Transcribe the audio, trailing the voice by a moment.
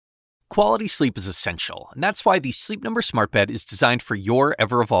Quality sleep is essential, and that's why the Sleep Number Smart Bed is designed for your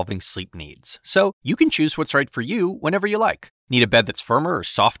ever-evolving sleep needs. So you can choose what's right for you whenever you like. Need a bed that's firmer or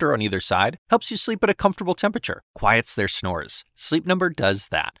softer on either side? Helps you sleep at a comfortable temperature. Quiets their snores. Sleep Number does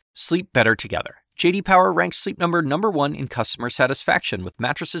that. Sleep better together. J.D. Power ranks Sleep Number #1 in customer satisfaction with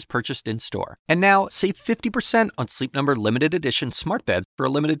mattresses purchased in-store. And now, save 50% on Sleep Number limited edition smart beds for a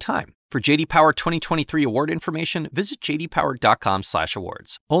limited time. For J.D. Power 2023 award information, visit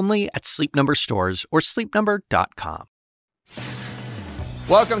jdpower.com/awards. Only at Sleep Number stores or sleepnumber.com.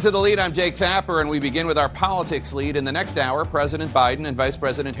 Welcome to The Lead. I'm Jake Tapper, and we begin with our politics lead. In the next hour, President Biden and Vice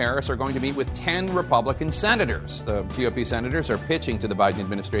President Harris are going to meet with 10 Republican senators. The GOP senators are pitching to the Biden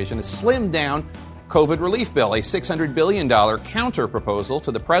administration a slimmed-down COVID relief bill, a $600 billion counter-proposal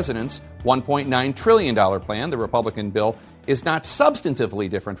to the president's $1.9 trillion plan. The Republican bill is not substantively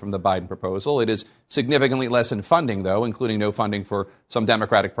different from the Biden proposal. It is significantly less in funding, though, including no funding for some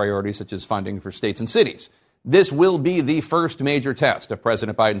Democratic priorities, such as funding for states and cities. This will be the first major test of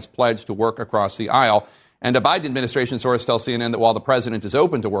President Biden's pledge to work across the aisle. And a Biden administration source tells CNN that while the president is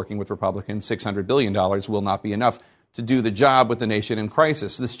open to working with Republicans, $600 billion will not be enough to do the job with the nation in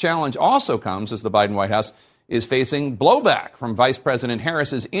crisis. This challenge also comes as the Biden White House is facing blowback from Vice President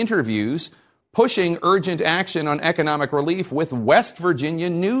Harris's interviews pushing urgent action on economic relief with West Virginia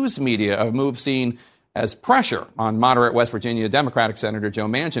news media, a move seen as pressure on moderate West Virginia Democratic Senator Joe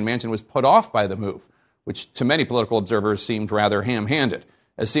Manchin. Manchin was put off by the move, which to many political observers seemed rather ham-handed.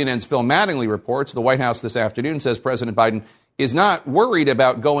 As CNN's Phil Mattingly reports, the White House this afternoon says President Biden is not worried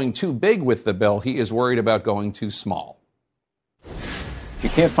about going too big with the bill. He is worried about going too small. If you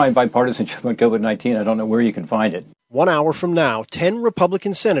can't find bipartisanship on COVID-19, I don't know where you can find it. 1 hour from now, 10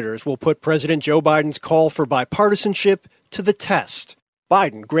 Republican senators will put President Joe Biden's call for bipartisanship to the test.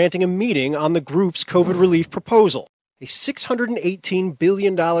 Biden granting a meeting on the group's COVID relief proposal, a $618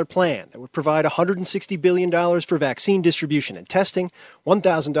 billion plan that would provide $160 billion for vaccine distribution and testing,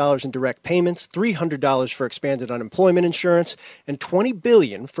 $1,000 in direct payments, $300 for expanded unemployment insurance, and $20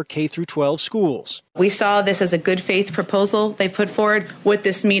 billion for K-12 schools. We saw this as a good faith proposal they've put forward. What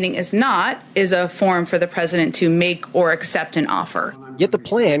this meeting is not is a forum for the president to make or accept an offer. Yet the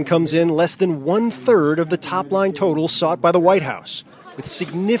plan comes in less than 1/3 of the top-line total sought by the White House, with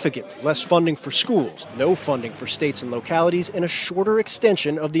significantly less funding for schools, no funding for states and localities, and a shorter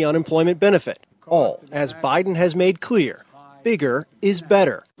extension of the unemployment benefit. All, as Biden has made clear, bigger is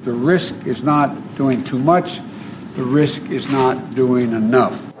better. The risk is not doing too much. The risk is not doing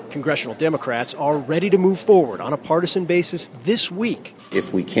enough. Congressional Democrats are ready to move forward on a partisan basis this week.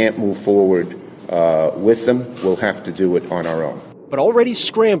 If we can't move forward with them, we'll have to do it on our own. But already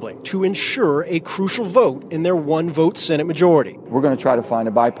scrambling to ensure a crucial vote in their one-vote Senate majority. We're going to try to find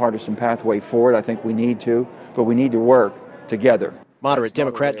a bipartisan pathway forward. I think we need to, but we need to work together. Moderate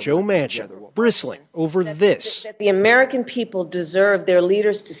Democrat Joe Manchin bristling over this. That the American people deserve their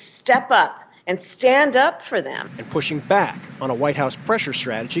leaders to step up and stand up for them. And pushing back on a White House pressure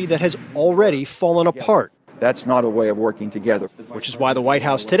strategy that has already fallen apart. That's not a way of working together. Which is why the White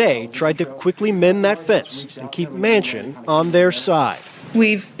House today tried to quickly mend that fence and keep Manchin on their side.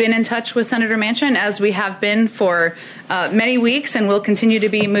 We've been in touch with Senator Manchin, as we have been for many weeks, and will continue to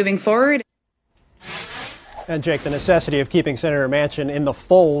be moving forward. And, Jake, the necessity of keeping Senator Manchin in the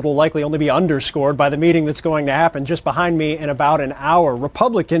fold will likely only be underscored by the meeting that's going to happen just behind me in about an hour.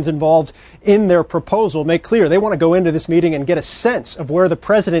 Republicans involved in their proposal make clear they want to go into this meeting and get a sense of where the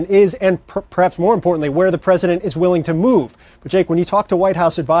president is and perhaps more importantly, where the president is willing to move. But, Jake, when you talk to White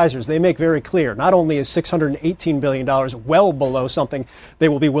House advisors, they make very clear not only is $618 billion well below something they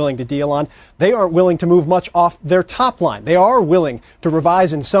will be willing to deal on, they aren't willing to move much off their top line. They are willing to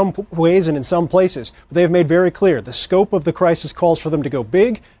revise in some ways and in some places, but they have made very clear the scope of the crisis calls for them to go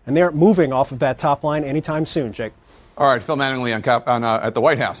big, and they aren't moving off of that top line anytime soon, Jake. All right, Phil Mattingly at the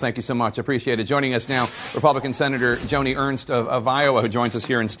White House. Thank you so much. Appreciate it. Joining us now, Republican Senator Joni Ernst of Iowa, who joins us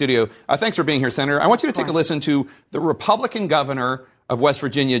here in studio. Thanks for being here, Senator. I want you to take a listen to the Republican governor of West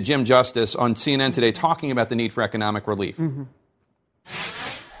Virginia, Jim Justice, on CNN today talking about the need for economic relief. Mm-hmm.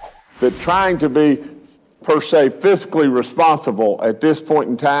 But trying to be, per se, fiscally responsible at this point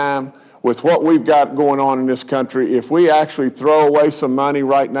in time with what we've got going on in this country, if we actually throw away some money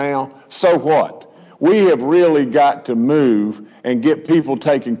right now, so what? We have really got to move and get people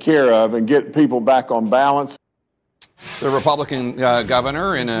taken care of and get people back on balance. The Republican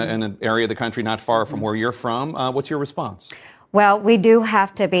governor in an area of the country not far from where you're from. What's your response? Well, we do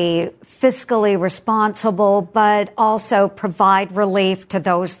have to be fiscally responsible, but also provide relief to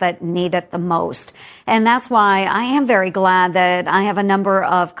those that need it the most. And that's why I am very glad that I have a number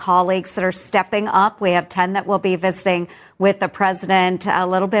of colleagues that are stepping up. We have 10 that will be visiting with the president a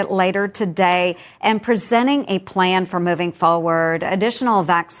little bit later today and presenting a plan for moving forward, additional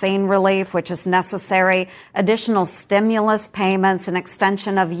vaccine relief, which is necessary, additional stimulus payments, an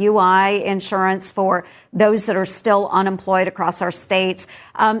extension of UI insurance for those that are still unemployed across our states.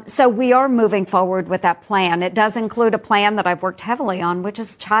 So we are moving forward with that plan. It does include a plan that I've worked heavily on, which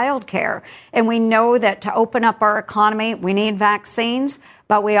is childcare. And we know that to open up our economy, we need vaccines,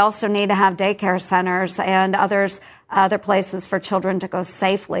 but we also need to have daycare centers and other places for children to go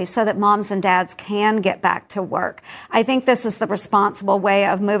safely so that moms and dads can get back to work. I think this is the responsible way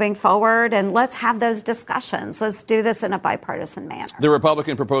of moving forward, and let's have those discussions. Let's do this in a bipartisan manner. The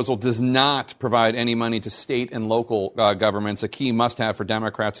Republican proposal does not provide any money to state and local governments, a key must-have for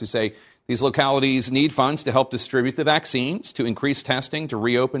Democrats who say these localities need funds to help distribute the vaccines, to increase testing, to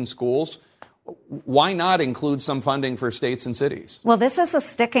reopen schools. Why not include some funding for states and cities? Well, this is a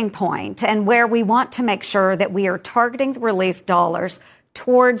sticking point, and where we want to make sure that we are targeting the relief dollars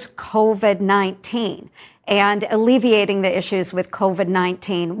towards COVID-19 and alleviating the issues with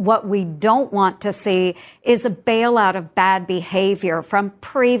COVID-19. What we don't want to see is a bailout of bad behavior from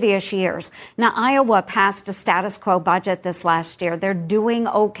previous years. Now, Iowa passed a status quo budget this last year. They're doing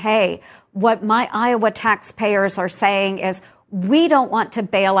okay. What my Iowa taxpayers are saying is, we don't want to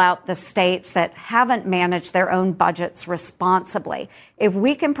bail out the states that haven't managed their own budgets responsibly. If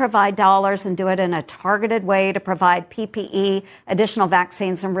we can provide dollars and do it in a targeted way to provide PPE, additional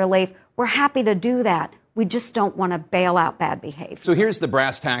vaccines and relief, we're happy to do that. We just don't want to bail out bad behavior. So here's the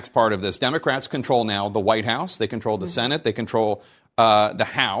brass tacks part of this. Democrats control now the White House. They control the Senate. They control the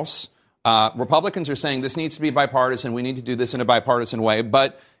House. Republicans are saying this needs to be bipartisan. We need to do this in a bipartisan way.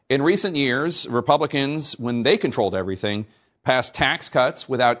 But in recent years, Republicans, when they controlled everything, passed tax cuts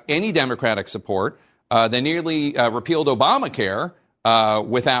without any Democratic support. They nearly repealed Obamacare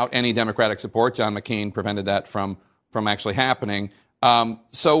without any Democratic support. John McCain prevented that from actually happening.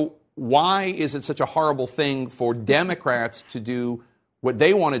 So why is it such a horrible thing for Democrats to do what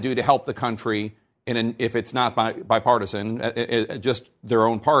they want to do to help the country, if it's not bipartisan, just their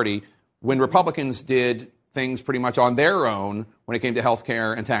own party, when Republicans did things pretty much on their own when it came to health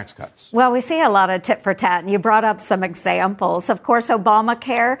care and tax cuts? Well, we see a lot of tit for tat, and you brought up some examples. Of course,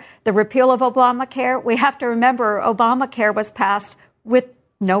 Obamacare, the repeal of Obamacare, we have to remember Obamacare was passed with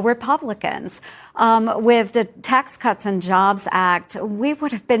no Republicans. With the Tax Cuts and Jobs Act, we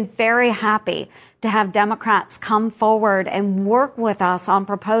would have been very happy to have Democrats come forward and work with us on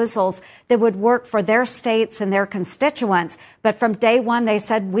proposals that would work for their states and their constituents. But from day one, they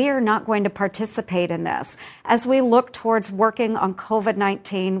said, we are not going to participate in this. As we look towards working on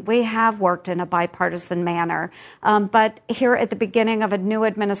COVID-19, we have worked in a bipartisan manner. But here at the beginning of a new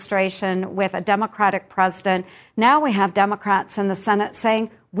administration with a Democratic president, now we have Democrats in the Senate saying,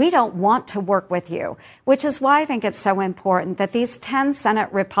 we don't want to work with you, which is why I think it's so important that these 10 Senate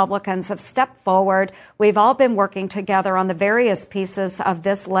Republicans have stepped forward. We've all been working together on the various pieces of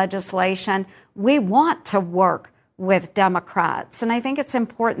this legislation. We want to work with Democrats, and I think it's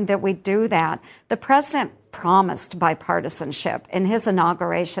important that we do that. The president promised bipartisanship in his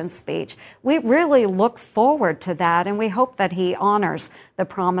inauguration speech. We really look forward to that, and we hope that he honors the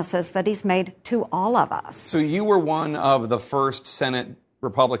promises that he's made to all of us. So you were one of the first Senate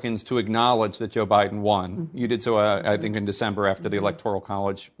Republicans to acknowledge that Joe Biden won. Mm-hmm. You did so, I think, in December after the Electoral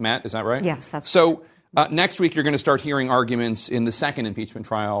College met. Is that right? Yes, that's so. Next week, you're going to start hearing arguments in the second impeachment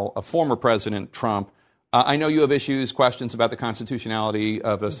trial of former President Trump. I know you have questions about the constitutionality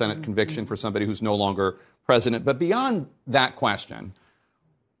of a Senate conviction for somebody who's no longer president. But beyond that question,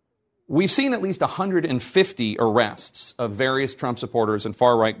 we've seen at least 150 arrests of various Trump supporters and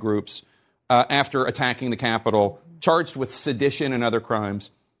far-right groups after attacking the Capitol, charged with sedition and other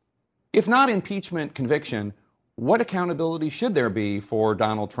crimes. If not impeachment conviction, what accountability should there be for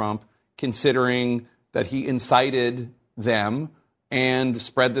Donald Trump, considering that he incited them and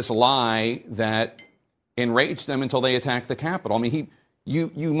spread this lie that enraged them until they attacked the Capitol? I mean,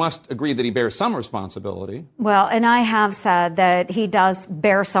 you must agree that he bears some responsibility. Well, and I have said that he does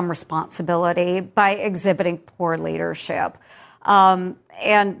bear some responsibility by exhibiting poor leadership.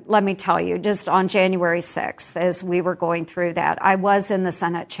 And let me tell you, just on January 6th, as we were going through that, I was in the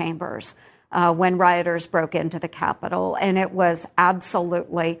Senate chambers when rioters broke into the Capitol, and it was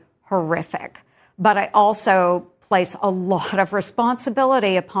absolutely horrific. But I also place a lot of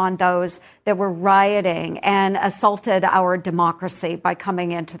responsibility upon those that were rioting and assaulted our democracy by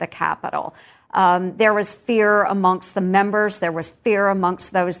coming into the Capitol. There was fear amongst the members. There was fear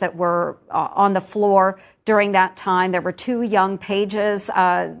amongst those that were on the floor during that time. There were two young pages,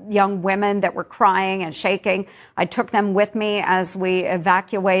 young women that were crying and shaking. I took them with me as we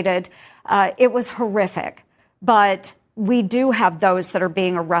evacuated. It was horrific. But we do have those that are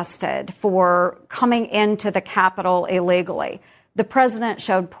being arrested for coming into the Capitol illegally. The president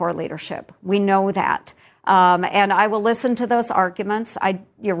showed poor leadership. We know that. And I will listen to those arguments.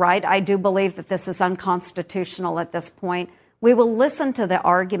 You're right. I do believe that this is unconstitutional at this point. We will listen to the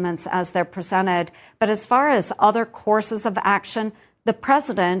arguments as they're presented. But as far as other courses of action, the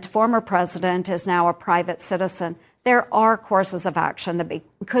president, former president, is now a private citizen. There are courses of action that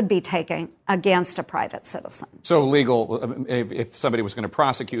could be taken against a private citizen. So legal, if somebody was going to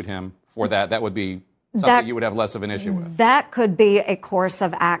prosecute him for that, that would be something you would have less of an issue with. That could be a course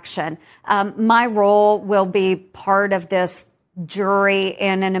of action. My role will be part of this jury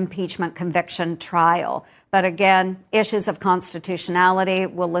in an impeachment conviction trial. But again, issues of constitutionality,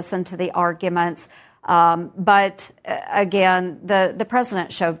 we'll listen to the arguments. But again, the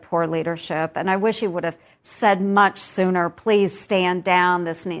president showed poor leadership, and I wish he would have said much sooner, please stand down,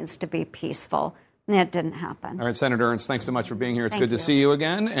 this needs to be peaceful. And it didn't happen. All right, Senator Ernst, thanks so much for being here. It's good to see you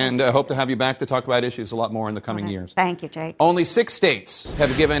again, and hope to have you back to talk about issues a lot more in the coming years. Thank you, Jake. Only 6 states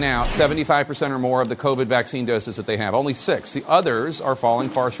have given out 75% or more of the COVID vaccine doses that they have. Only 6. The others are falling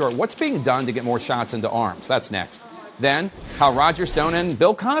far short. What's being done to get more shots into arms? That's next. Then, how Roger Stone and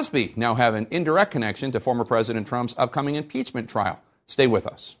Bill Cosby now have an indirect connection to former President Trump's upcoming impeachment trial. Stay with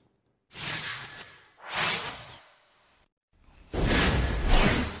us.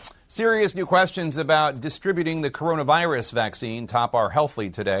 Serious new questions about distributing the coronavirus vaccine top our health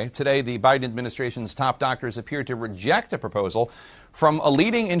lead today. Today, the Biden administration's top doctors appeared to reject a proposal from a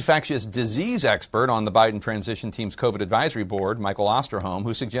leading infectious disease expert on the Biden transition team's COVID advisory board, Michael Osterholm,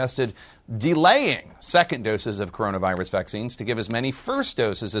 who suggested delaying second doses of coronavirus vaccines to give as many first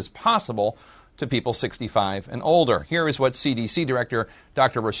doses as possible to people 65 and older. Here is what CDC Director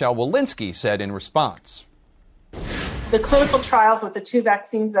Dr. Rochelle Walensky said in response. The clinical trials with the 2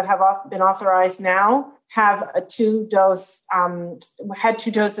 vaccines that have been authorized now have a 2-dose, had 2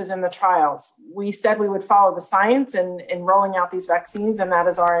 doses in the trials. We said we would follow the science in rolling out these vaccines, and that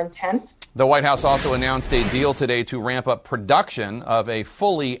is our intent. The White House also announced a deal today to ramp up production of a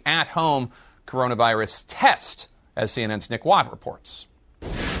fully at-home coronavirus test, as CNN's Nick Watt reports.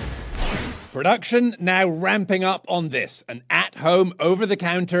 Production now ramping up on this, an at-home,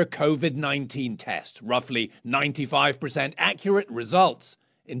 over-the-counter COVID-19 test. Roughly 95% accurate results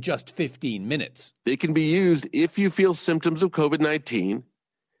in just 15 minutes. They can be used if you feel symptoms of COVID-19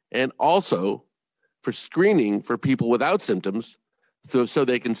 and also for screening for people without symptoms so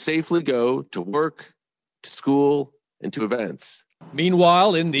they can safely go to work, to school, and to events.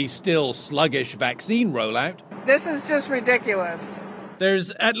 Meanwhile, in the still sluggish vaccine rollout, this is just ridiculous.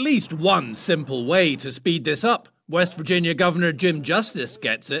 There's at least one simple way to speed this up. West Virginia Governor Jim Justice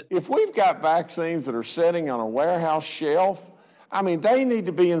gets it. If we've got vaccines that are sitting on a warehouse shelf, they need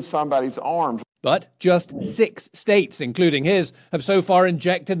to be in somebody's arms. But just 6 states, including his, have so far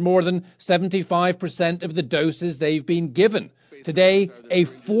injected more than 75% of the doses they've been given. Today, a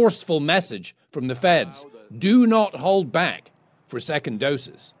forceful message from the feds. Do not hold back for second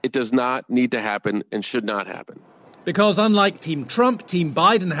doses. It does not need to happen and should not happen. Because unlike Team Trump, Team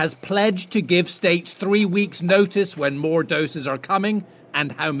Biden has pledged to give states 3 weeks' notice when more doses are coming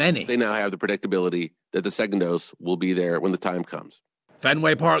and how many. They now have the predictability that the second dose will be there when the time comes.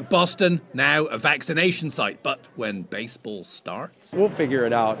 Fenway Park, Boston, now a vaccination site. But when baseball starts? We'll figure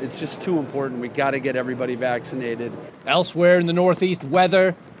it out. It's just too important. We got to get everybody vaccinated. Elsewhere in the Northeast,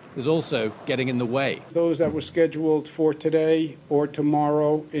 weather is also getting in the way. Those that were scheduled for today or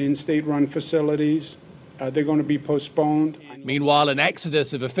tomorrow in state-run facilities, they're going to be postponed. Meanwhile, an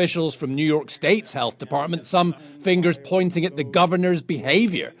exodus of officials from New York State's health department, some fingers pointing at the governor's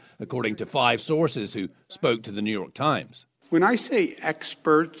behavior, according to 5 sources who spoke to the New York Times. When I say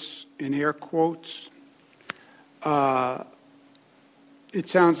experts, in air quotes, it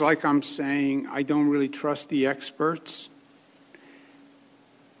sounds like I'm saying I don't really trust the experts.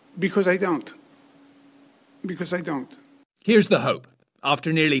 Because I don't. Here's the hope.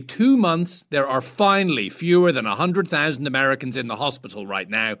 After nearly 2 months, there are finally fewer than 100,000 Americans in the hospital right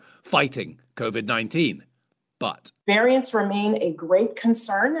now fighting COVID-19. But variants remain a great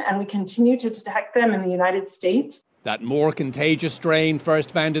concern, and we continue to detect them in the United States. That more contagious strain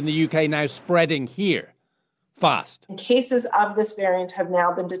first found in the UK now spreading here. Fast. Cases of this variant have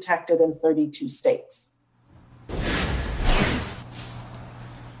now been detected in 32 states.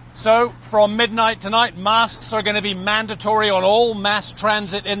 So, from midnight tonight, masks are going to be mandatory on all mass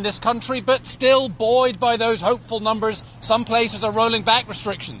transit in this country, but still buoyed by those hopeful numbers, some places are rolling back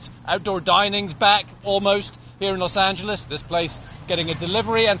restrictions. Outdoor dining's back, almost, here in Los Angeles, this place getting a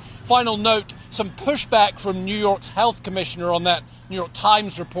delivery. And final note, some pushback from New York's health commissioner on that New York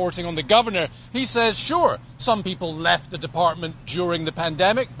Times reporting on the governor, he says, sure, some people left the department during the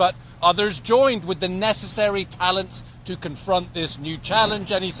pandemic, but others joined with the necessary talents to confront this new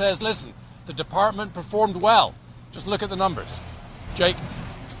challenge. And he says, listen, the department performed well. Just look at the numbers. Jake.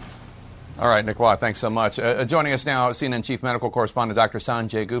 All right, Nick Watt, thanks so much. Joining us now, CNN Chief Medical Correspondent Dr.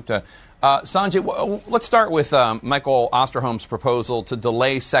 Sanjay Gupta. Sanjay, let's start with Michael Osterholm's proposal to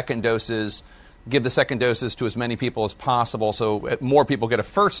delay second doses, give the second doses to as many people as possible so more people get a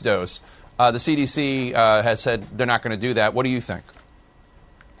first dose. The CDC has said they're not going to do that. What do you think?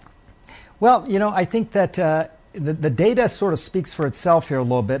 Well, I think that the data sort of speaks for itself here a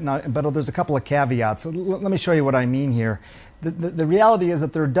little bit, but there's a couple of caveats. Let me show you what I mean here. The reality is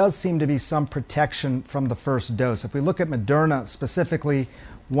that there does seem to be some protection from the first dose. If we look at Moderna specifically,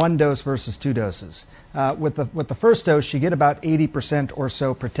 1 dose versus 2 doses. With the first dose, you get about 80% or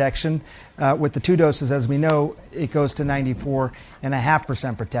so protection. With the 2 doses, as we know, it goes to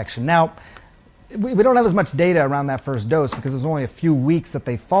 94.5% protection. Now, we don't have as much data around that first dose because there's only a few weeks that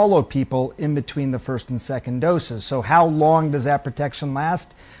they follow people in between the first and second doses. So how long does that protection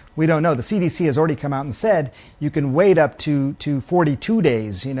last? We don't know. The CDC has already come out and said you can wait up to 42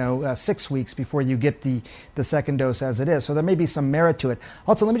 days, 6 weeks before you get the second dose as it is. So there may be some merit to it.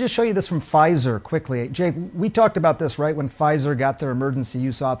 Also, let me just show you this from Pfizer quickly. Jake, we talked about this right when Pfizer got their emergency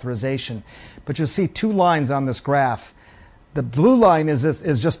use authorization. But you'll see 2 lines on this graph. The blue line is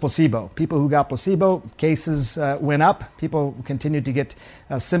just placebo. People who got placebo, cases went up. People continued to get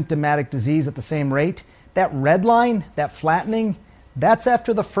symptomatic disease at the same rate. That red line, that flattening, that's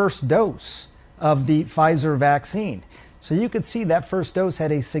after the first dose of the Pfizer vaccine. So you could see that first dose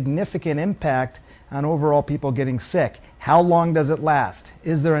had a significant impact on overall people getting sick. How long does it last?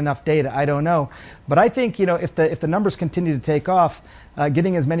 Is there enough data? I don't know. But I think, if the numbers continue to take off,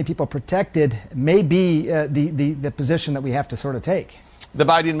 getting as many people protected may be the position that we have to sort of take. The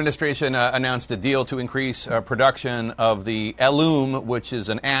Biden administration announced a deal to increase production of the Ellume, which is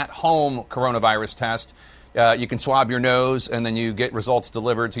an at-home coronavirus test. You can swab your nose and then you get results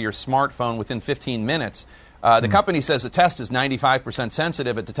delivered to your smartphone within 15 minutes. The company says the test is 95%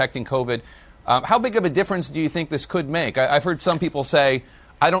 sensitive at detecting COVID. How big of a difference do you think this could make? I've heard some people say,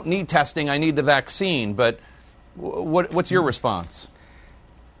 I don't need testing, I need the vaccine. But what's your response?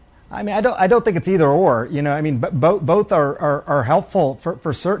 I mean, I don't think it's either or. Both are helpful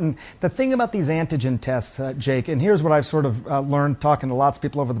for certain. The thing about these antigen tests, Jake, and here's what I've sort of learned talking to lots of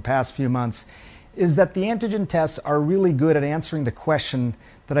people over the past few months, is that the antigen tests are really good at answering the question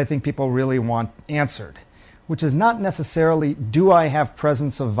that I think people really want answered, which is not necessarily, do I have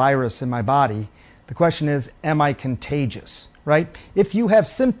presence of virus in my body? The question is, am I contagious, right? If you have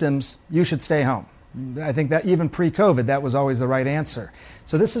symptoms, you should stay home. I think that even pre-COVID, that was always the right answer.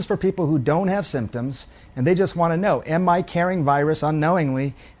 So this is for people who don't have symptoms, and they just want to know, am I carrying virus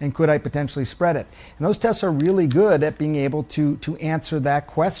unknowingly, and could I potentially spread it? And those tests are really good at being able to answer that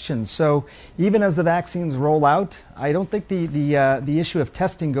question. So even as the vaccines roll out, I don't think the issue of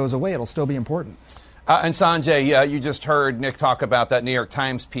testing goes away. It'll still be important. And Sanjay, you just heard Nick talk about that New York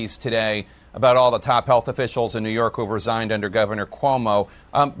Times piece today about all the top health officials in New York who have resigned under Governor Cuomo.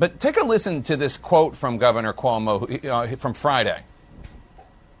 But take a listen to this quote from Governor Cuomo from Friday.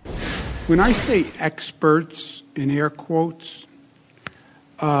 When I say experts in air quotes,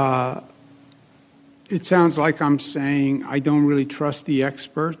 it sounds like I'm saying I don't really trust the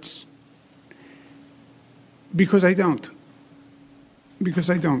experts. Because I don't.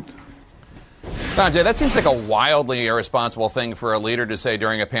 Sanjay, that seems like a wildly irresponsible thing for a leader to say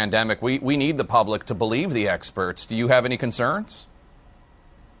during a pandemic. We need the public to believe the experts. Do you have any concerns?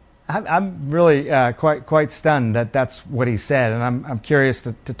 I'm really quite stunned that that's what he said, and I'm curious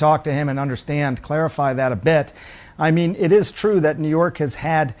to talk to him and clarify that a bit. I mean, it is true that New York has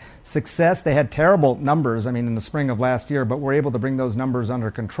had success. They had terrible numbers, in the spring of last year, but were able to bring those numbers under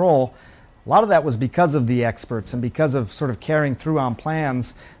control. A lot of that was because of the experts and because of sort of carrying through on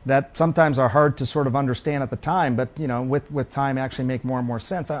plans that sometimes are hard to sort of understand at the time, but, with time actually make more and more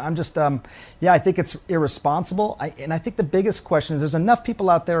sense. I'm just, I think it's irresponsible. And I think the biggest question is there's enough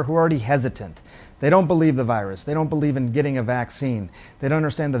people out there who are already hesitant. They don't believe the virus. They don't believe in getting a vaccine. They don't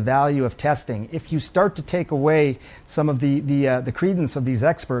understand the value of testing. If you start to take away some of the credence of these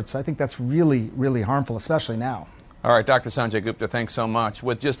experts, I think that's really, really harmful, especially now. All right, Dr. Sanjay Gupta, thanks so much.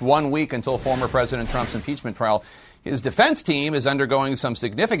 With just 1 week until former President Trump's impeachment trial, his defense team is undergoing some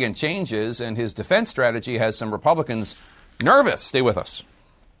significant changes, and his defense strategy has some Republicans nervous. Stay with us.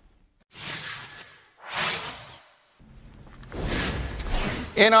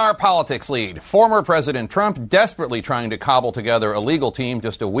 In our politics lead, former President Trump desperately trying to cobble together a legal team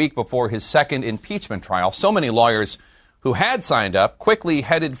just a week before his second impeachment trial. So many lawyers who had signed up, quickly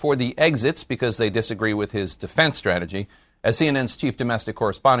headed for the exits because they disagree with his defense strategy. As CNN's chief domestic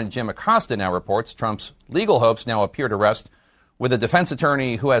correspondent Jim Acosta now reports, Trump's legal hopes now appear to rest with a defense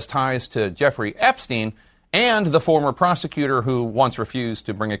attorney who has ties to Jeffrey Epstein and the former prosecutor who once refused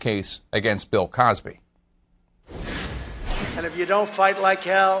to bring a case against Bill Cosby. And if you don't fight like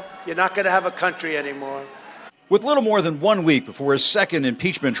hell, you're not going to have a country anymore. With little more than 1 week before his second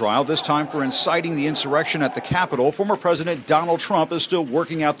impeachment trial, this time for inciting the insurrection at the Capitol, former President Donald Trump is still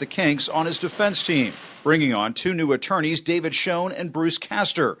working out the kinks on his defense team, bringing on 2 new attorneys, David Schoen and Bruce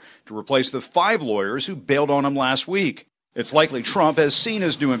Castor, to replace the 5 lawyers who bailed on him last week. It's likely Trump has seen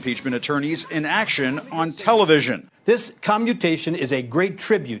his new impeachment attorneys in action on television. This commutation is a great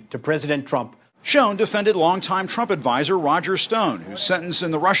tribute to President Trump. Schoen defended longtime Trump advisor Roger Stone, whose sentence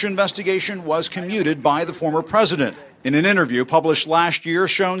in the Russia investigation was commuted by the former president. In an interview published last year,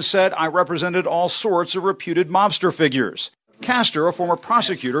 Schoen said, "I represented all sorts of reputed mobster figures." Castor, a former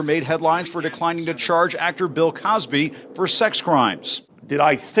prosecutor, made headlines for declining to charge actor Bill Cosby for sex crimes. Did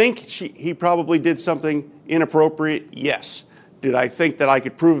I think he probably did something inappropriate? Yes. Did I think that I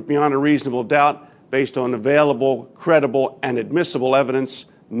could prove it beyond a reasonable doubt based on available, credible, and admissible evidence?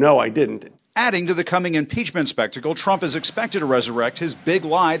 No, I didn't. Adding to the coming impeachment spectacle, Trump is expected to resurrect his big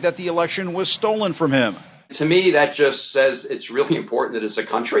lie that the election was stolen from him. To me, that just says it's really important that as a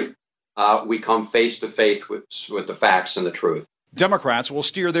country, we come face to face with the facts and the truth. Democrats will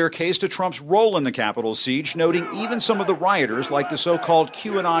steer their case to Trump's role in the Capitol siege, noting even some of the rioters, like the so-called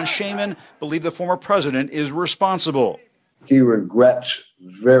QAnon shaman, believe the former president is responsible. He regrets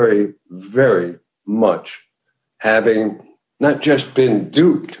very, very much having not just been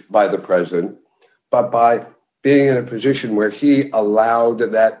duped by the president, but by being in a position where he allowed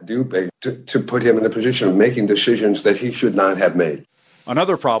that duping to put him in a position of making decisions that he should not have made.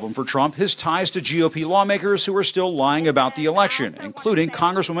 Another problem for Trump, his ties to GOP lawmakers who are still lying about the election, including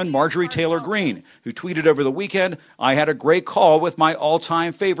Congresswoman Marjorie Taylor Greene, who tweeted over the weekend, "I had a great call with my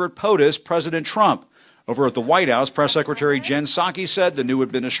all-time favorite POTUS, President Trump." Over at the White House, Press Secretary Jen Psaki said the new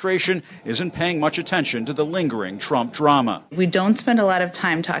administration isn't paying much attention to the lingering Trump drama. We don't spend a lot of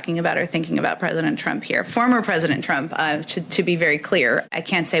time talking about or thinking about President Trump here. Former President Trump, to be very clear, I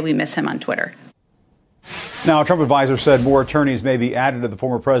can't say we miss him on Twitter. Now, a Trump advisor said more attorneys may be added to the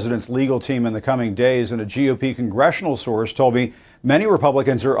former president's legal team in the coming days, and a GOP congressional source told me many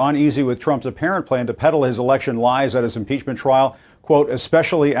Republicans are uneasy with Trump's apparent plan to peddle his election lies at his impeachment trial, quote,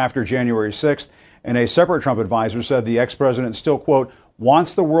 especially after January 6th. And a separate Trump advisor said the ex-president still, quote,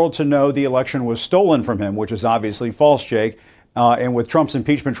 wants the world to know the election was stolen from him, which is obviously false, Jake. And with Trump's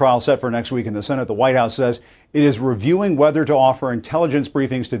impeachment trial set for next week in the Senate, the White House says it is reviewing whether to offer intelligence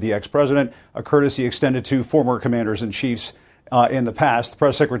briefings to the ex-president, a courtesy extended to former commanders-in-chiefs in the past. The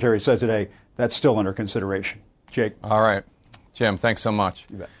press secretary said today that's still under consideration. Jake. All right. Jim, thanks so much.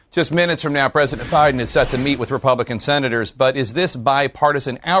 You bet. Just minutes from now, President Biden is set to meet with Republican senators. But is this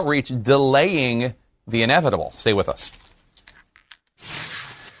bipartisan outreach delaying the inevitable? Stay with us.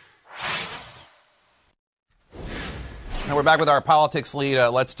 And we're back with our politics lead.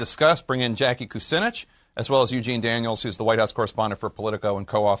 Let's discuss. Bring in Jackie Kucinich, as well as Eugene Daniels, who's the White House correspondent for Politico and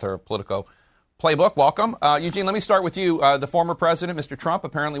co-author of Politico Playbook. Welcome. Eugene, let me start with you. The former president, Mr. Trump,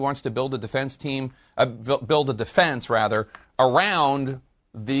 apparently wants to build a defense team, around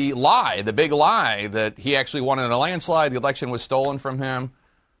the lie, the big lie that he actually won in a landslide. The election was stolen from him.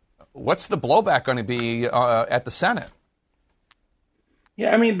 What's the blowback going to be at the Senate?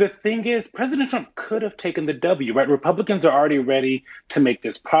 Yeah, I mean, the thing is, President Trump could have taken the W, right? Republicans are already ready to make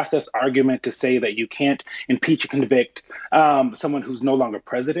this process argument to say that you can't impeach or convict someone who's no longer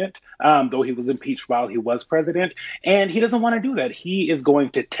president, though he was impeached while he was president. And he doesn't want to do that. He is going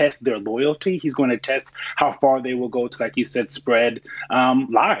to test their loyalty. He's going to test how far they will go to, like you said, spread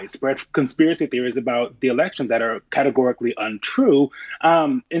lies, spread conspiracy theories about the election that are categorically untrue.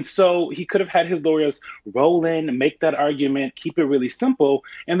 And so he could have had his lawyers roll in, make that argument, keep it really simple,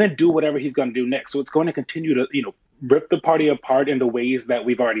 and then do whatever he's going to do next. So it's going to continue to, rip the party apart in the ways that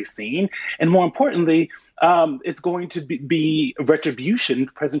we've already seen. And more importantly, it's going to be retribution.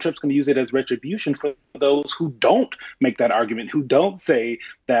 President Trump's going to use it as retribution for those who don't make that argument, who don't say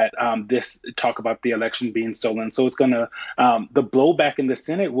that this talk about the election being stolen. So it's going to, the blowback in the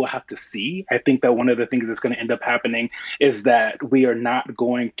Senate, we'll have to see. I think that one of the things that's going to end up happening is that we are not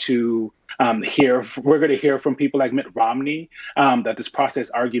going to we're going to hear from people like Mitt Romney that this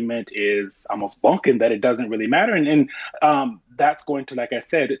process argument is almost bunking, that it doesn't really matter. And that's going to, like I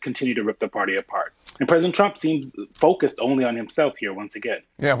said, continue to rip the party apart. And President Trump seems focused only on himself here once again.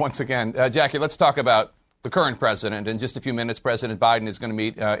 Yeah, once again. Jackie, let's talk about the current president. In just a few minutes, President Biden is going to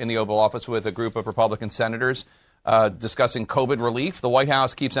meet in the Oval Office with a group of Republican senators. discussing COVID relief. The White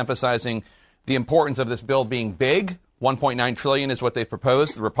House keeps emphasizing the importance of this bill being big. $1.9 trillion is what they've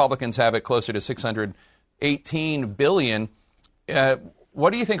proposed. The Republicans have it closer to $618 billion.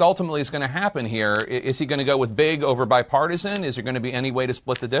 What do you think ultimately is going to happen here? Is he going to go with big over bipartisan? Is there going to be any way to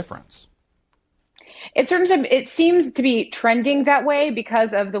split the difference? It seems to be trending that way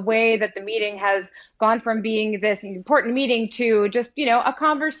because of the way that the meeting has gone from being this important meeting to just, a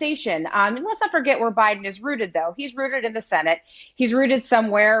conversation. And let's not forget where Biden is rooted, though. He's rooted in the Senate. He's rooted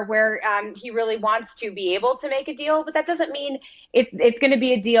somewhere where he really wants to be able to make a deal. But that doesn't mean it's going to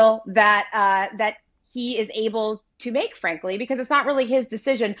be a deal that he is able to make, frankly, because it's not really his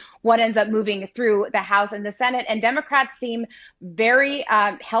decision what ends up moving through the House and the Senate. And Democrats seem very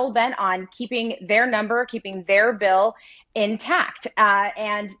hell-bent on keeping their number, keeping their bill intact. No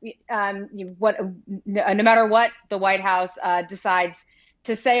matter what the White House decides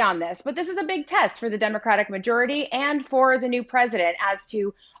to say on this. But this is a big test for the Democratic majority and for the new president as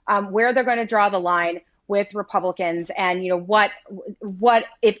to where they're going to draw the line with Republicans and, what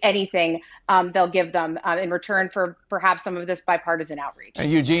if anything, they'll give them in return for perhaps some of this bipartisan outreach. And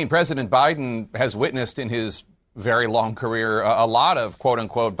Eugene, President Biden has witnessed in his very long career a lot of, quote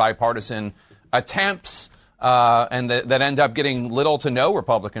unquote, bipartisan attempts and that end up getting little to no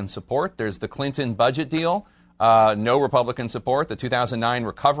Republican support. There's the Clinton budget deal, no Republican support, the 2009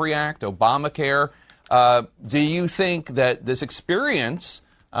 Recovery Act, Obamacare. Do you think that this experience,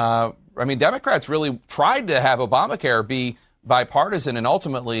 Democrats really tried to have Obamacare be bipartisan, and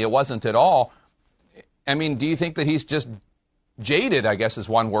ultimately it wasn't at all. Do you think that he's just jaded, I guess is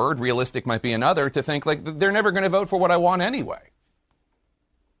one word, realistic might be another, to think like they're never going to vote for what I want anyway?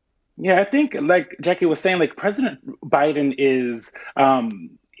 Yeah, I think like Jackie was saying, like President Biden is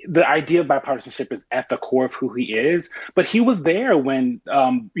the idea of bipartisanship is at the core of who he is. But he was there when,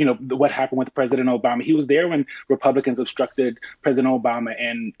 what happened with President Obama. He was there when Republicans obstructed President Obama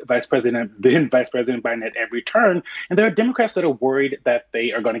and then Vice President Biden at every turn. And there are Democrats that are worried that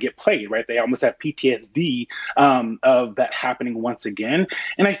they are going to get played, right? They almost have PTSD of that happening once again.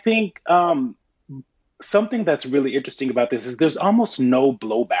 And I think something that's really interesting about this is there's almost no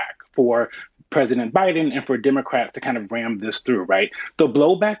blowback for President Biden and for Democrats to kind of ram this through, right? The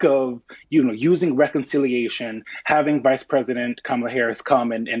blowback of, using reconciliation, having Vice President Kamala Harris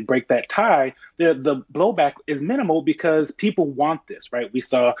come and break that tie, the blowback is minimal because people want this, right? We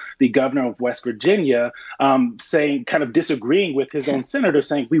saw the governor of West Virginia saying, kind of disagreeing with his own senator,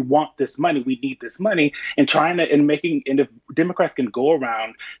 saying, we want this money, we need this money, and if Democrats can go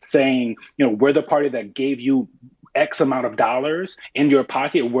around saying, we're the party that gave you X amount of dollars in your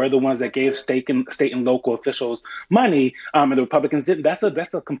pocket. We're the ones that gave state and local officials money, and the Republicans didn't. That's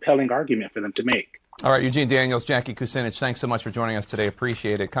a compelling argument for them to make. All right, Eugene Daniels, Jackie Kucinich, thanks so much for joining us today.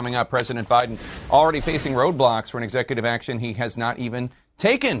 Appreciate it. Coming up, President Biden already facing roadblocks for an executive action he has not even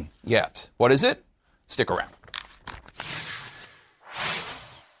taken yet. What is it? Stick around.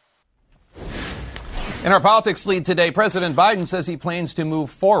 In our politics lead today, President Biden says he plans to move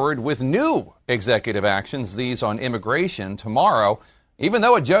forward with new executive actions, these on immigration, tomorrow, even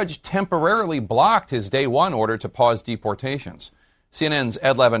though a judge temporarily blocked his day one order to pause deportations. CNN's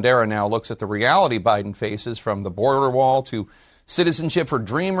Ed Lavandera now looks at the reality Biden faces, from the border wall to citizenship for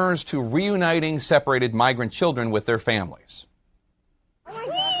dreamers to reuniting separated migrant children with their families.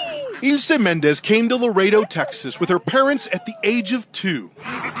 Ilse Mendez came to Laredo, Texas with her parents at the age of 2.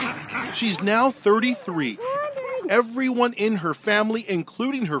 She's now 33. Everyone in her family,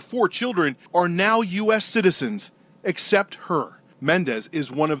 including her 4 children, are now U.S. citizens, except her. Mendez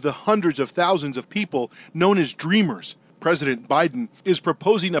is one of the hundreds of thousands of people known as dreamers. President Biden is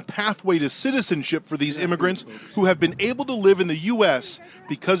proposing a pathway to citizenship for these immigrants who have been able to live in the U.S.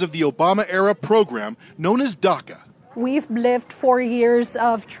 because of the Obama-era program known as DACA. We've lived 4 years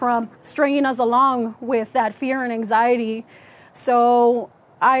of Trump stringing us along with that fear and anxiety. So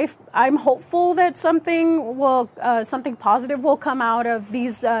I'm hopeful that something positive will come out of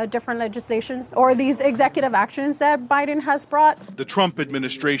these different legislations or these executive actions that Biden has brought. The Trump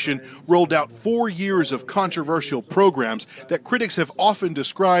administration rolled out 4 years of controversial programs that critics have often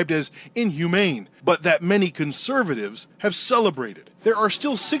described as inhumane, but that many conservatives have celebrated. There are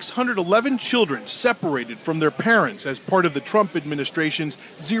still 611 children separated from their parents as part of the Trump administration's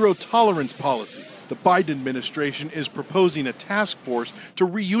zero-tolerance policy. The Biden administration is proposing a task force to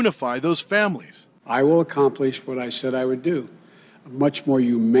reunify those families. I will accomplish what I said I would do. a much more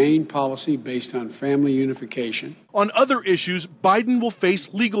humane policy based on family unification. On other issues, Biden will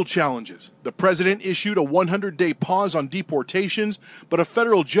face legal challenges. The president issued a 100-day pause on deportations, but a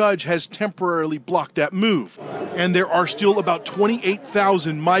federal judge has temporarily blocked that move. And there are still about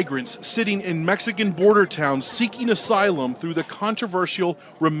 28,000 migrants sitting in Mexican border towns seeking asylum through the controversial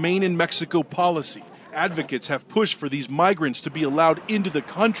Remain in Mexico policy. Advocates have pushed for these migrants to be allowed into the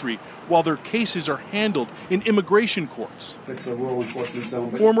country while their cases are handled in immigration courts.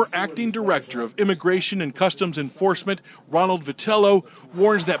 Former acting director of Immigration and Customs Enforcement, Ronald Vitello,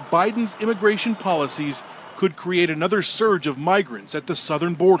 warns that Biden's immigration policies could create another surge of migrants at the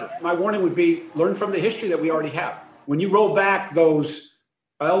southern border. My warning would be learn from the history that we already have. When you roll back those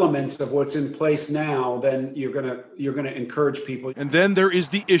elements of what's in place now, then you're gonna encourage people. And then there is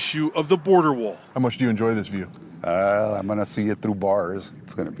the issue of the border wall. How much do you enjoy this view? I'm gonna see it through bars.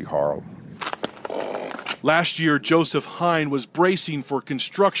 It's gonna be horrible. Last year, Joseph Hine was bracing for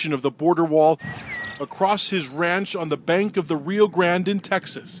construction of the border wall across his ranch on the bank of the Rio Grande in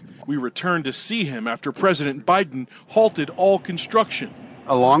Texas. We returned to see him after President Biden halted all construction.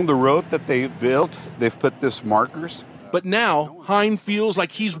 Along the road that they built, they've put these markers. But now, Hine feels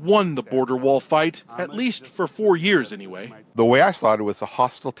like he's won the border wall fight, at least for 4 years anyway. The way I saw it was a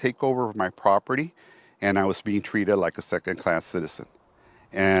hostile takeover of my property, and I was being treated like a second-class citizen.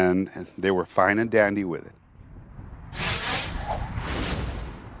 And they were fine and dandy with it.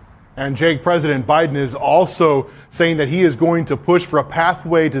 And Jake, President Biden is also saying that he is going to push for a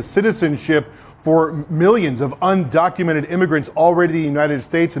pathway to citizenship for millions of undocumented immigrants already in the United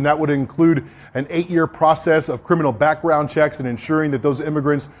States, and that would include an 8-year process of criminal background checks and ensuring that those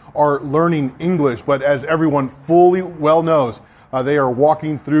immigrants are learning English. But as everyone fully well knows, they are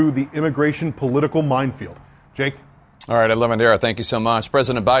walking through the immigration political minefield. Jake? All right, Lemondera, thank you so much.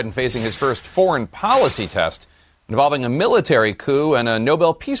 President Biden facing his first foreign policy test involving a military coup and a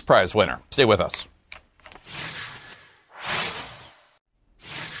Nobel Peace Prize winner. Stay with us.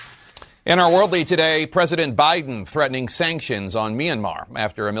 In our World Lead today, President Biden threatening sanctions on Myanmar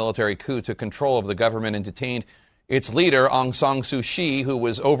after a military coup took control of the government and detained its leader, Aung San Suu Kyi, who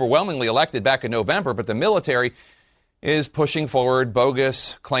was overwhelmingly elected back in November. But the military is pushing forward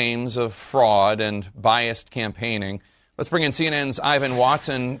bogus claims of fraud and biased campaigning. Let's bring in CNN's Ivan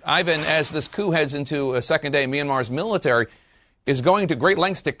Watson. Ivan, as this coup heads into a second day, Myanmar's military is going to great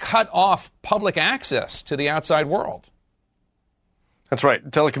lengths to cut off public access to the outside world. That's right.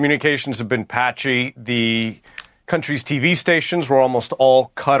 Telecommunications have been patchy. The country's TV stations were almost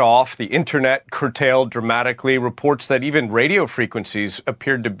all cut off. The internet curtailed dramatically. Reports that even radio frequencies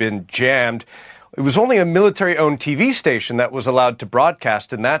appeared to have been jammed. It was only a military-owned TV station that was allowed to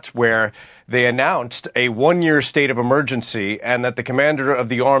broadcast, and that's where they announced a 1-year state of emergency and that the commander of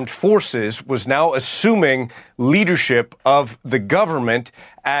the armed forces was now assuming leadership of the government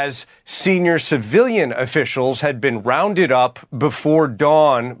as senior civilian officials had been rounded up before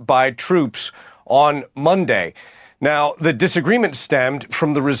dawn by troops on Monday. Now, the disagreement stemmed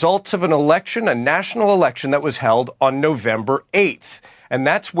from the results of an election, a national election that was held on November 8th. And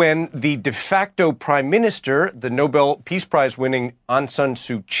that's when the de facto prime minister, the Nobel Peace Prize winning Aung San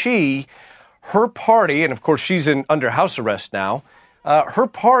Suu Kyi, her party, and of course she's under house arrest now, her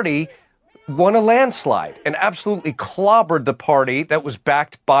party won a landslide and absolutely clobbered the party that was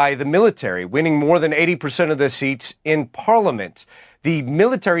backed by the military, winning more than 80% of the seats in parliament. The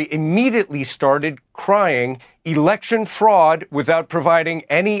military immediately started crying election fraud without providing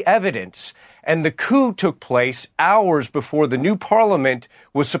any evidence. And the coup took place hours before the new parliament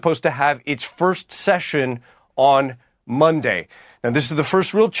was supposed to have its first session on Monday. Now, this is the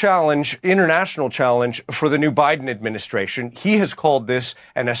first real challenge, international challenge, for the new Biden administration. He has called this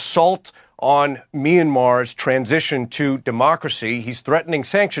an assault on Myanmar's transition to democracy. He's threatening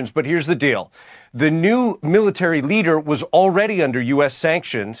sanctions, but here's the deal. The new military leader was already under U.S.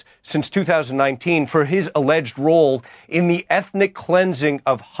 sanctions since 2019 for his alleged role in the ethnic cleansing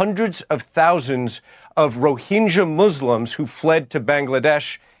of hundreds of thousands of Rohingya Muslims who fled to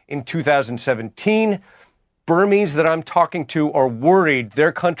Bangladesh in 2017. Burmese that I'm talking to are worried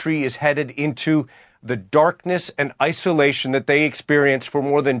their country is headed into the darkness and isolation that they experienced for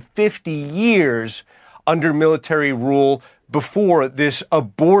more than 50 years under military rule before this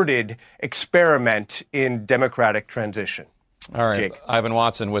aborted experiment in democratic transition. All right, Jake. Ivan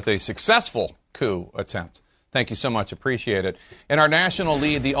Watson with a successful coup attempt. Thank you so much. Appreciate it. In our national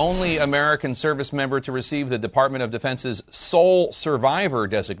lead, the only American service member to receive the Department of Defense's Sole Survivor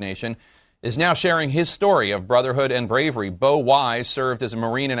designation is now sharing his story of brotherhood and bravery. Bo Wise served as a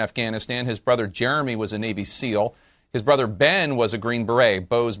Marine in Afghanistan. His brother Jeremy was a Navy SEAL. His brother Ben was a Green Beret.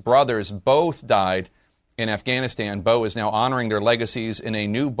 Bo's brothers both died in Afghanistan. Bo is now honoring their legacies in a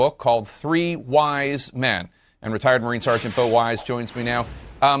new book called 3 Wise Men. And retired Marine Sergeant Bo Wise joins me now.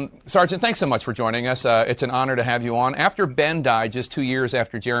 Sergeant, thanks so much for joining us. It's an honor to have you on. After Ben died just 2 years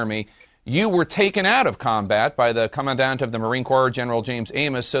after Jeremy, you were taken out of combat by the Commandant of the Marine Corps, General James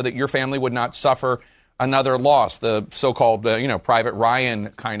Amos, so that your family would not suffer another loss, the so-called, Private Ryan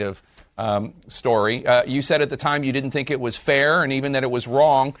kind of story. You said at the time you didn't think it was fair and even that it was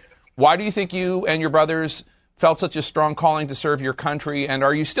wrong. Why do you think you and your brothers felt such a strong calling to serve your country, and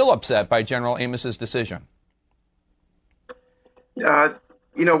are you still upset by General Amos's decision?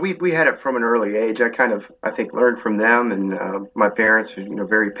 We had it from an early age. I think, learned from them and my parents,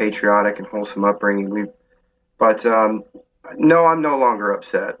 very patriotic and wholesome upbringing. No, I'm no longer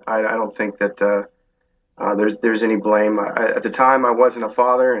upset. I don't think that there's any blame. At the time, I wasn't a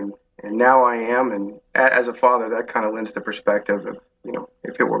father, and now I am. And as a father, that kind of lends the perspective of,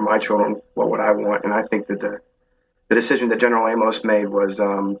 if it were my children, what would I want? And I think that the decision that General Amos made was,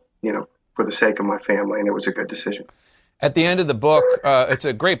 for the sake of my family, and it was a good decision. At the end of the book, it's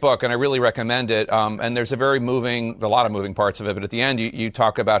a great book, and I really recommend it. And there's a lot of moving parts of it. But at the end, you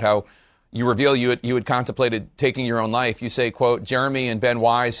talk about how you reveal you had contemplated taking your own life. You say, quote, Jeremy and Ben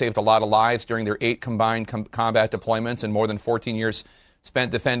Wise saved a lot of lives during their 8 combined combat deployments and more than 14 years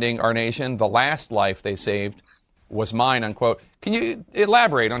spent defending our nation. The last life they saved was mine, unquote. Can you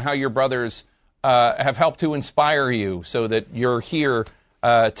elaborate on how your brothers have helped to inspire you so that you're here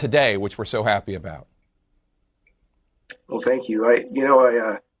today, which we're so happy about? Well, thank you. I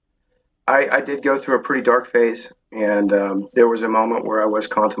did go through a pretty dark phase, and there was a moment where I was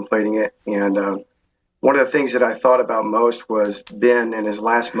contemplating it. And one of the things that I thought about most was Ben in his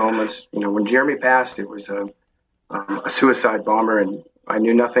last moments. When Jeremy passed, it was a suicide bomber, and I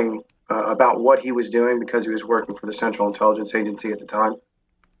knew nothing about what he was doing because he was working for the Central Intelligence Agency at the time.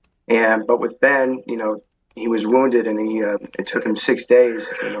 But with Ben, he was wounded, and it took him 6 days.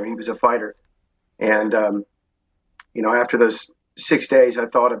 He was a fighter, and after those 6 days, I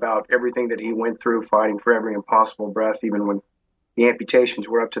thought about everything that he went through fighting for every impossible breath, even when the amputations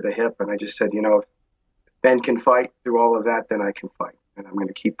were up to the hip. And I just said, if Ben can fight through all of that, then I can fight, and I'm going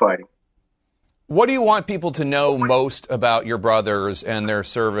to keep fighting. What do you want people to know most about your brothers and their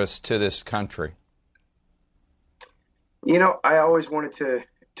service to this country? I always wanted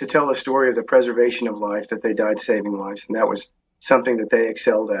to tell the story of the preservation of life, that they died saving lives, and that was something that they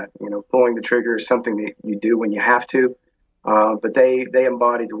excelled at. Pulling the trigger is something that you do when you have to, but they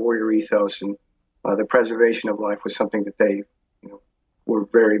embodied the warrior ethos, and the preservation of life was something that they were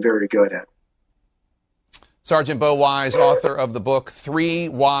very, very good at. Sergeant Bo Wise, author of the book 3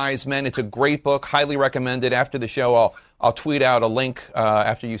 Wise Men. It's a great book, highly recommended. After the show, I'll tweet out a link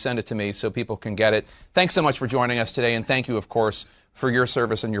after you send it to me so people can get it. Thanks so much for joining us today, and thank you, of course, for your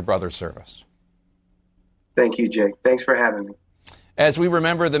service and your brother's service. Thank you, Jake. Thanks for having me. As we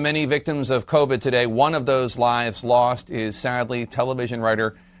remember the many victims of COVID today, one of those lives lost is sadly television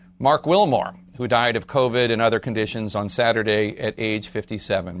writer Mark Wilmore, who died of COVID and other conditions on Saturday at age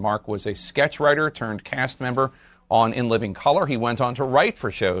 57. Mark was a sketch writer turned cast member on In Living Color. He went on to write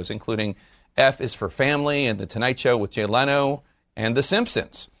for shows including F is for Family and The Tonight Show with Jay Leno and The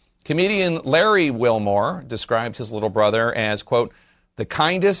Simpsons. Comedian Larry Wilmore described his little brother as, quote, the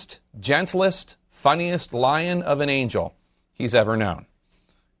kindest, gentlest, funniest lion of an angel he's ever known.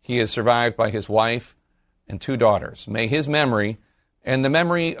 He is survived by his wife and 2 daughters. May his memory and the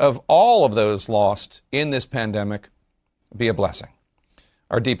memory of all of those lost in this pandemic be a blessing.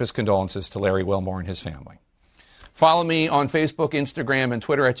 Our deepest condolences to Larry Wilmore and his family. Follow me on Facebook, Instagram, and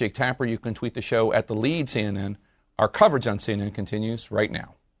Twitter at Jake Tapper. You can tweet the show at The Lead CNN. Our coverage on CNN continues right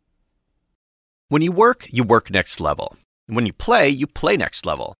now. When you work next level. And when you play next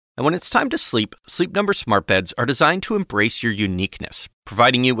level. And when it's time to sleep, Sleep Number smart beds are designed to embrace your uniqueness,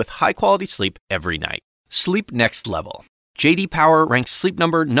 providing you with high-quality sleep every night. Sleep next level. J.D. Power ranks Sleep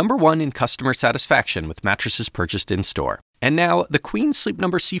Number #1 in customer satisfaction with mattresses purchased in-store. And now, the Queen Sleep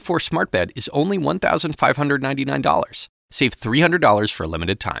Number C4 smart bed is only $1,599. Save $300 for a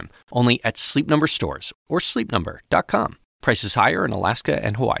limited time, only at Sleep Number stores or sleepnumber.com. Prices higher in Alaska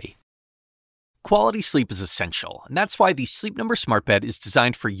and Hawaii. Quality sleep is essential, and that's why the Sleep Number smart bed is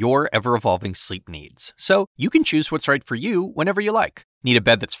designed for your ever-evolving sleep needs. So you can choose what's right for you whenever you like. Need a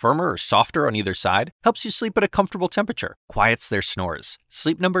bed that's firmer or softer on either side? Helps you sleep at a comfortable temperature. Quiets their snores.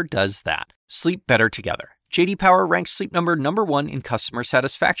 Sleep Number does that. Sleep better together. J.D. Power ranks Sleep Number #1 in customer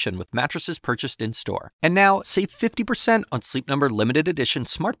satisfaction with mattresses purchased in-store. And now, save 50% on Sleep Number limited edition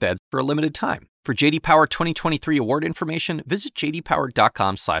smart beds for a limited time. For J.D. Power 2023 award information, visit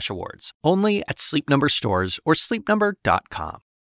jdpower.com/awards. Only at Sleep Number stores or sleepnumber.com.